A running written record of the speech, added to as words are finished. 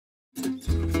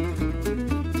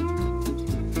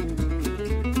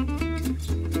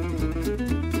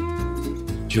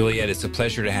Juliet, it's a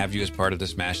pleasure to have you as part of the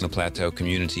Smashing the Plateau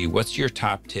community. What's your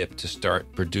top tip to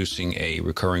start producing a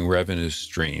recurring revenue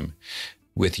stream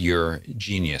with your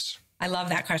genius? I love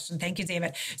that question. Thank you,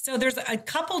 David. So there's a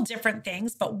couple different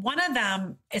things, but one of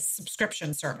them is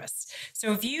subscription service.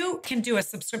 So if you can do a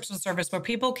subscription service where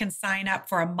people can sign up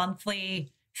for a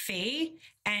monthly fee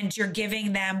and you're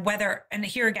giving them and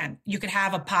here again, you could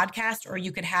have a podcast or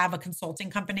you could have a consulting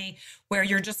company where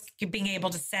you're just being able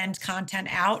to send content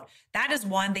out. That is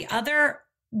one. The other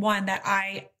one that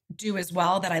I do as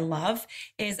well that I love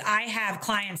is I have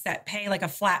clients that pay like a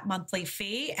flat monthly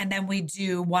fee and then we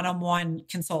do one-on-one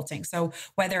consulting. So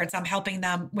whether it's I'm helping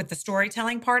them with the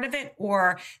storytelling part of it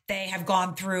or they have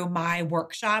gone through my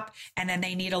workshop and then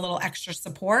they need a little extra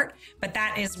support, but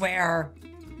that is where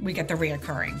we get the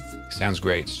reoccurring. Sounds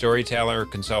great. Storyteller,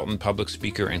 consultant, public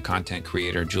speaker, and content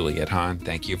creator, Juliet Hahn.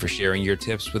 Thank you for sharing your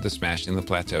tips with the Smashing the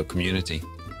Plateau community.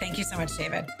 Thank you so much,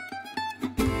 David.